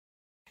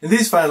In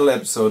this final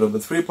episode of a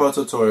 3-part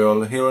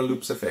tutorial here on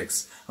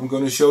LoopsFX, I'm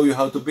going to show you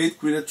how to beat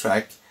grid a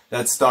track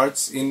that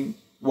starts in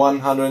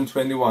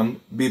 121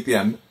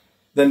 BPM,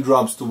 then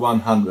drops to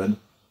 100,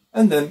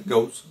 and then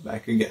goes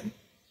back again.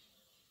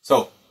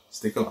 So,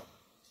 stick along.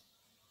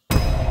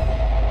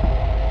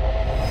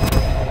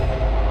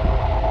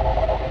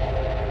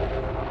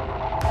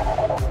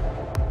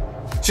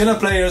 Tjena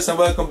players, and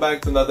welcome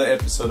back to another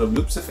episode of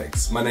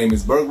LoopsFX. My name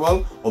is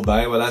BERGWALL, or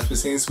BERGWALL as we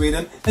say in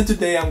Sweden, and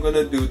today I'm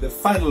gonna do the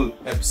final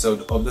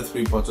episode of the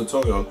 3-part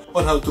tutorial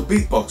on how to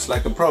beatbox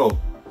like a pro.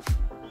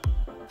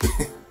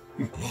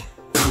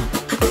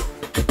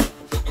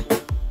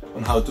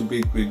 On how to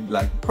beat grid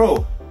like a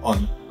pro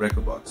on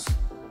Rekordbox.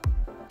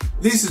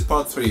 This is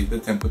part 3, the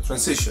tempo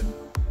transition.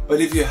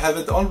 But if you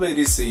haven't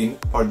already seen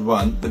part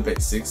 1, the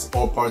basics,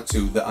 or part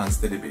 2, the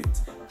unsteady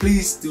beat,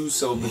 please do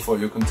so before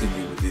you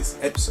continue with this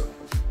episode.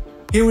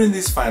 Here in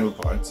this final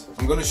part,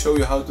 I'm going to show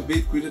you how to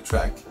beat grid a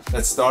track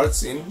that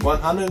starts in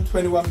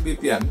 121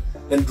 BPM,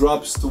 then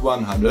drops to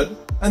 100,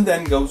 and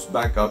then goes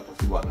back up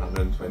to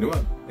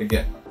 121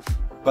 again.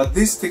 But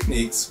this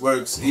technique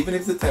works even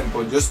if the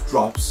tempo just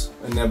drops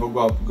and never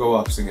go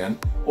up again,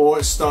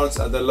 or starts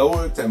at a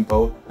lower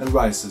tempo and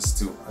rises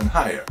to a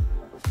higher.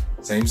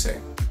 Same.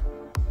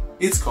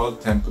 It's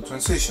called tempo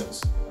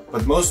transitions,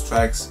 but most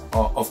tracks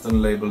are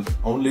often labeled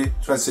only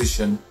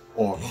transition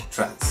or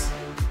trance.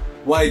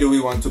 Why do we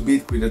want to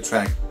beat grid a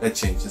track that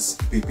changes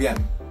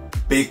BPM?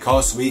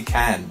 Because we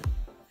can!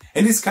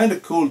 And it's kinda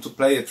cool to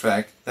play a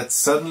track that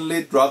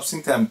suddenly drops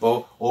in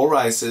tempo or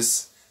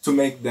rises to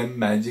make them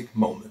magic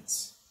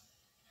moments.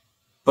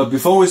 But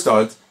before we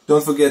start,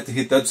 don't forget to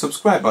hit that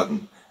subscribe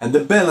button and the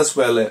bell as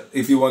well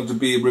if you want to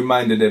be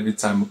reminded every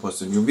time I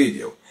post a new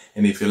video.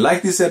 And if you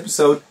like this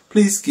episode,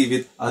 please give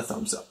it a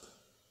thumbs up.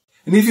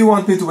 And if you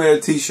want me to wear a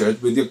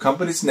t-shirt with your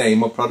company's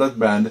name or product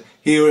brand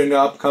here in the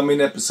upcoming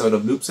episode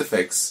of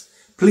LoopsFX,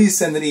 please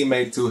send an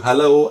email to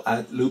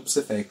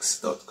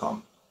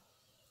hello@loopsfx.com.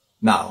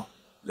 Now,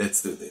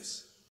 let's do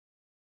this.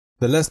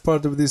 The last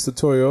part of this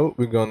tutorial,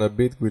 we're gonna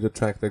beat grid a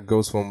track that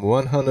goes from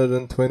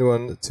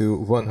 121 to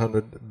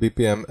 100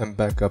 BPM and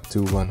back up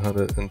to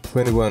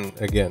 121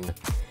 again.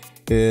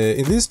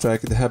 In this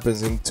track it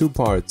happens in 2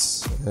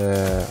 parts.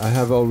 I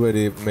have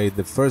already made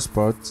the first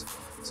part,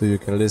 so you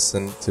can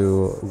listen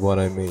to what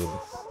I mean.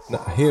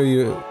 Now here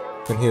you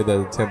can hear that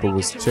the tempo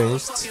was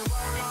changed.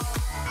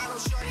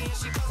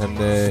 And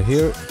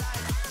here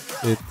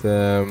it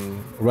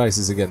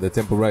rises again. The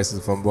tempo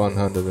rises from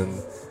 100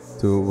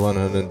 to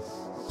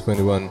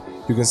 121.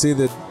 You can see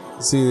it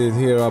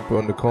here up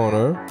on the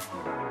corner.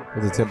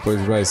 The tempo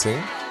is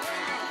rising.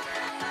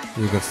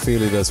 You can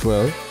feel it as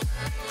well.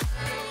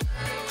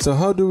 So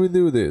how do we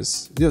do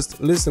this? Just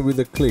listen with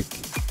the click.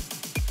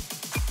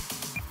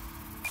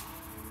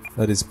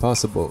 That is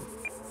possible.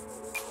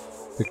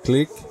 The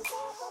click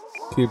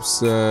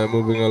keeps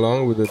moving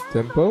along with the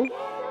tempo.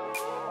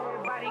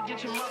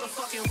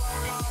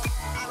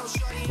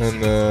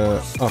 And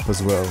up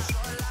as well.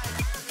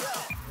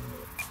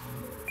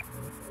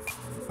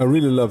 I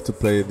really love to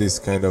play this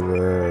kind of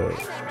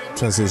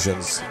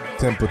transitions,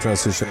 tempo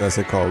transition as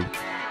I call it.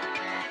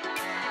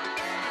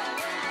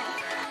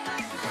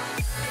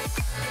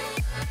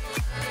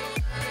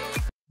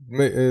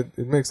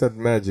 It makes that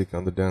magic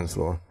on the dance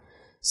floor.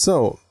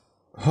 So,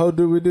 how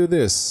do we do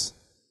this?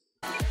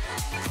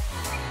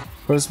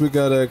 First we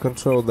gotta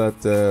control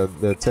that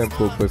the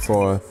tempo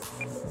before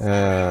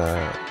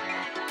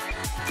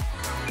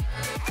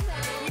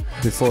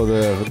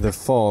the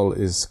fall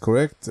is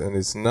correct, and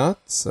it's not,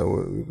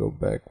 so we go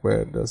back.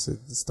 Where does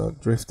it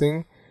start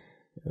drifting?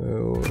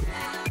 No.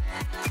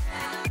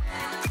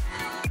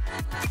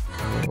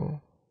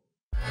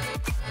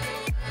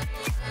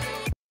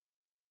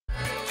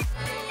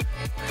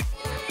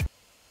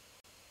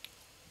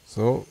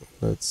 So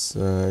let's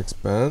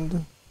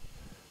expand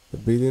the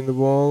beat in the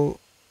wall,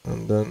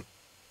 and then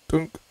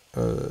put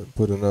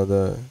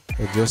another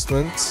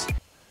adjustment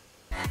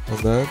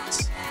on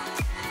that.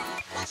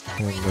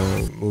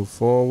 And move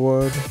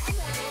forward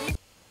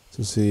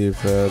to see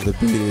if the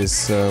beat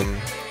is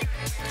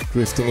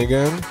drifting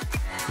again.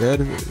 Yeah,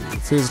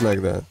 it feels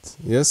like that.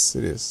 Yes,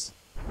 it is.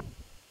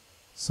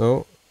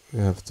 So we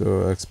have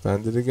to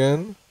expand it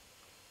again.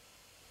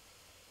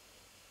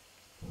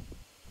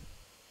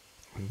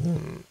 And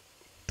then,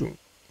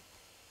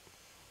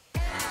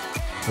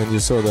 and you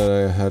saw that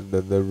I had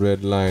the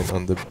red line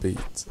on the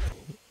beat.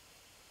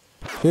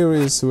 Here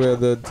is where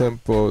the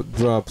tempo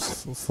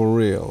drops for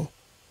real.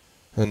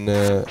 And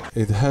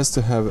it has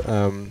to have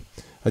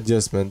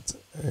adjustment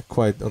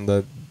quite on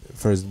that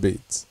first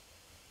beat.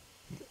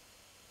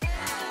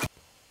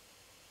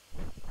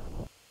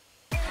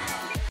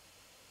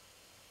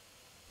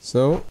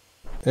 So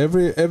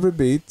every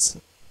beat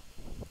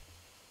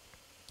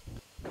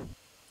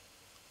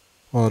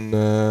on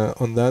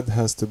that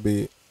has to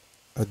be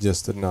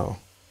adjusted now.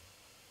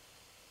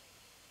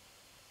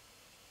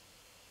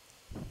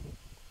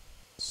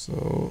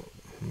 So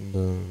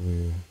then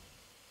we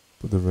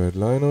put the red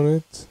line on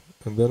it,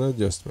 and then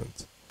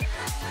adjustment.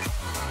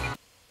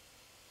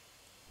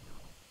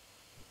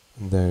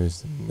 And there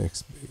is the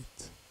next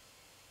beat.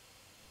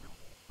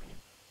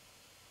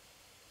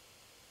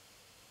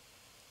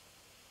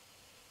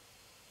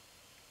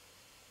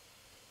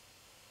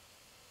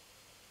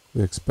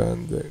 We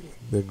expand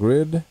the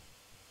grid,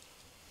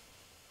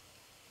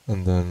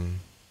 and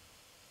then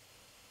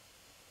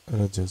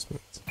an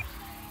adjustment.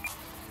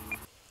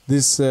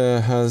 This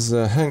has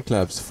hand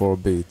claps for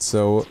beat,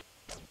 so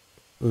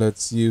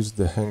let's use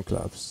the hand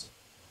claps.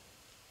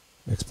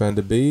 Expand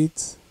the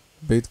beat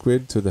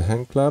grid to the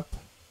hand clap,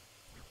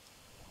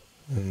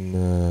 and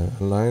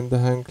align the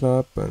hand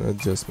clap and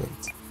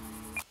adjustment.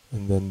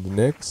 And then the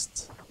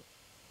next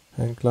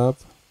hand clap,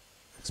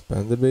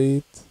 expand the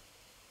beat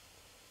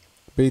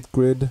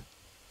grid,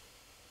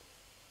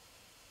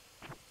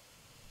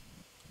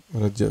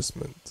 and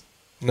adjustment.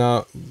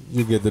 Now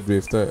you get the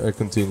drift. I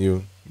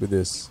continue with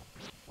this.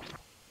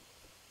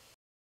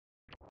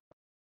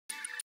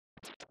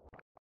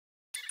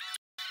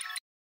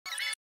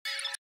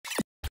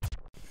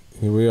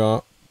 Here we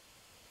are.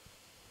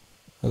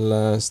 A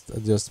last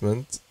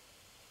adjustment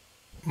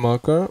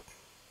marker.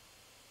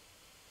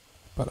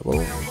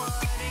 Bada-boom.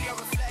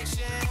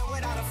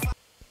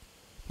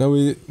 Now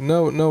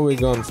we're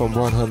gone from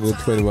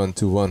 121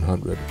 to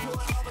 100.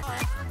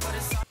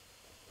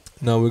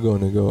 Now we're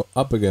going to go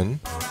up again,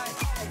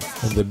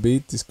 and the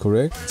beat is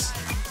correct.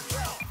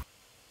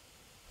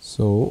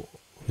 So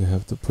we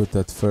have to put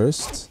that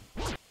first.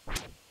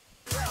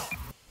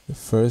 The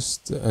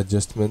first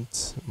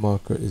adjustment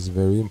marker is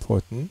very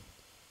important.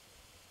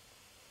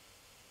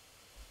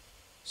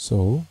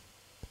 So,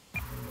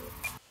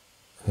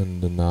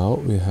 and now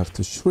we have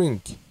to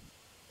shrink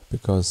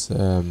because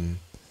the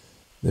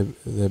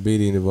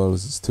beat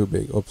intervals is too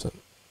big. Oops.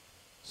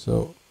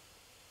 So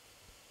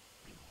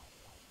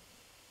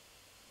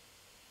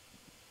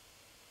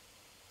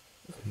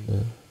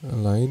and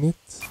align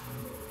it,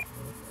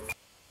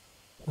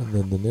 and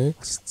then the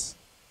next.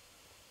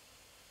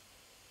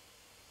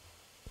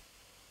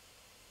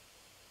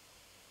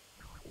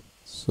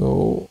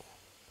 So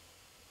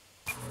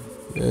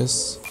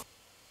yes.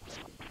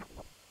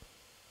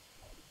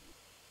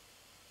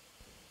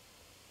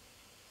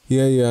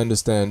 Yeah, you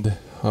understand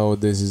how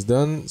this is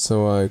done,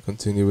 so I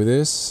continue with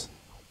this.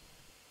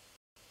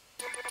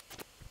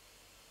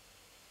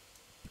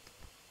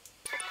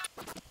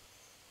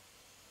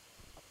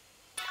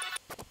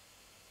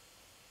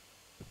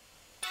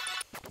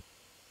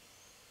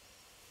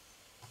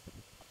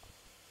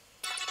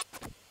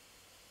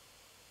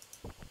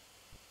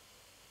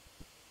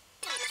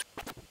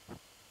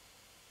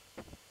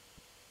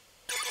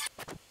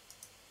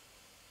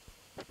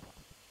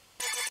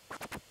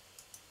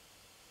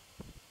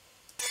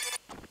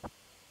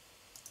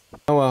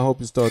 Now I hope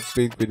you start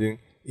speed reading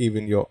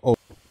even your own.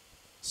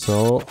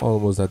 So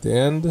almost at the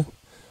end.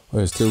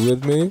 Are you still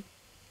with me?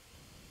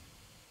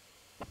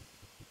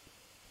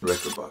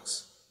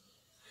 Rekordbox.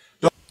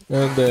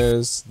 And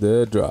there's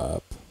the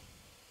drop.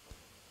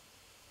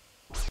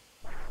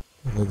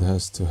 And it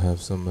has to have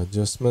some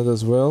adjustment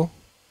as well.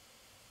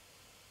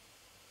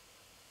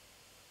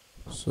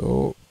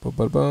 So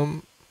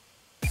ba-ba-bum.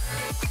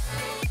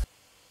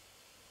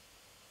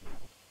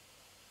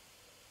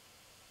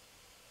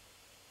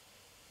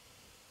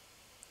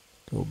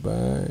 Go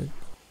back,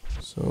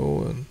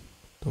 so, and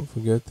don't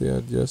forget the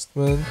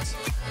adjustment.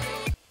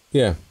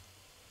 Yeah,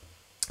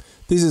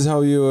 this is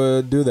how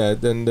you do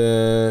that, and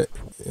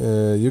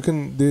you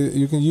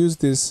can use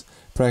this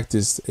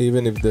practice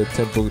even if the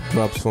tempo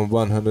drops from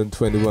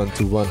 121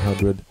 to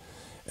 100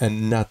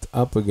 and not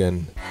up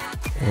again,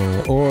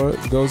 or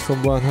goes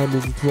from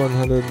 100 to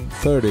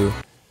 130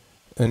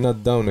 and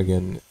not down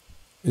again.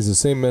 It's the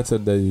same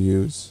method that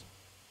you use.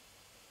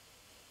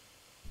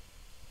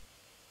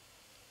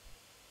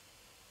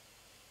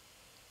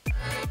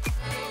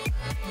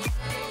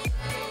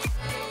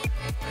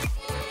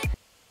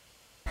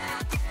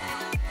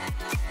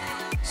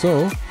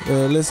 So,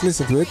 let's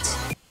listen to it.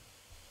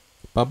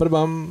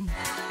 Ba-ba-bum.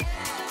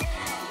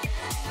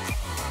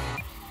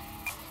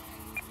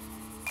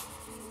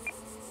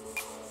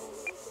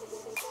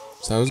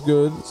 Sounds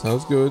good,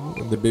 sounds good.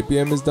 And the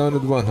BPM is down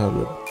at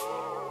 100.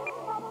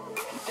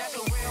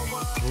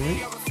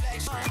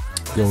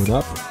 Going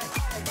up.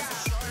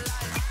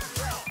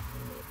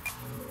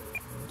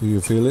 Do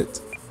you feel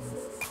it?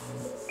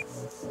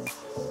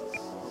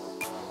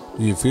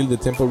 Do you feel the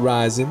tempo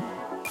rising?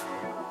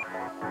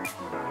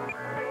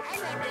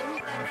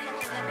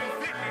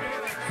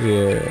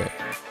 Yeah.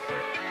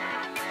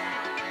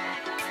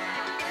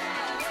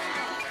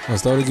 I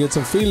started to get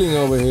some feeling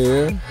over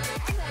here.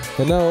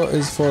 And now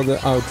is for the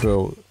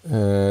outro.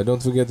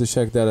 Don't forget to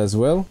check that as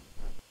well.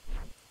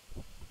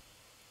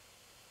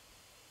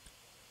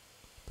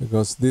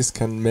 Because this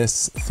can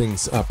mess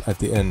things up at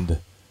the end.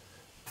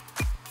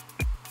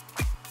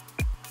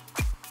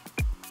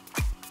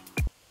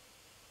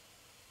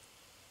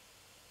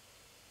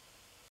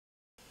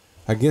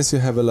 I guess you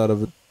have a lot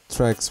of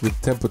tracks with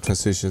tempo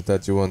transitions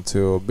that you want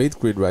to beat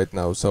grid right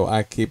now, so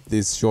I keep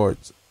this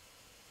short.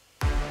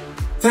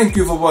 Thank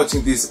you for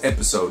watching this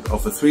episode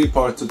of a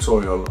 3-part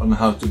tutorial on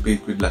how to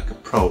beat grid like a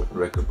pro in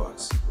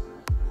Rekordbox.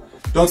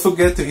 Don't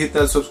forget to hit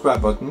that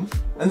subscribe button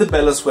and the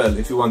bell as well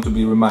if you want to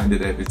be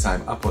reminded every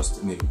time I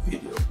post a new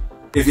video.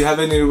 If you have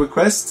any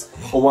requests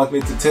or want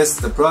me to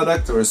test a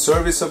product or a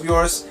service of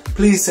yours,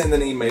 please send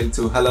an email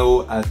to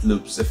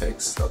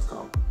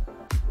hello@loopsfx.com.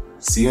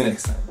 See you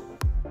next time.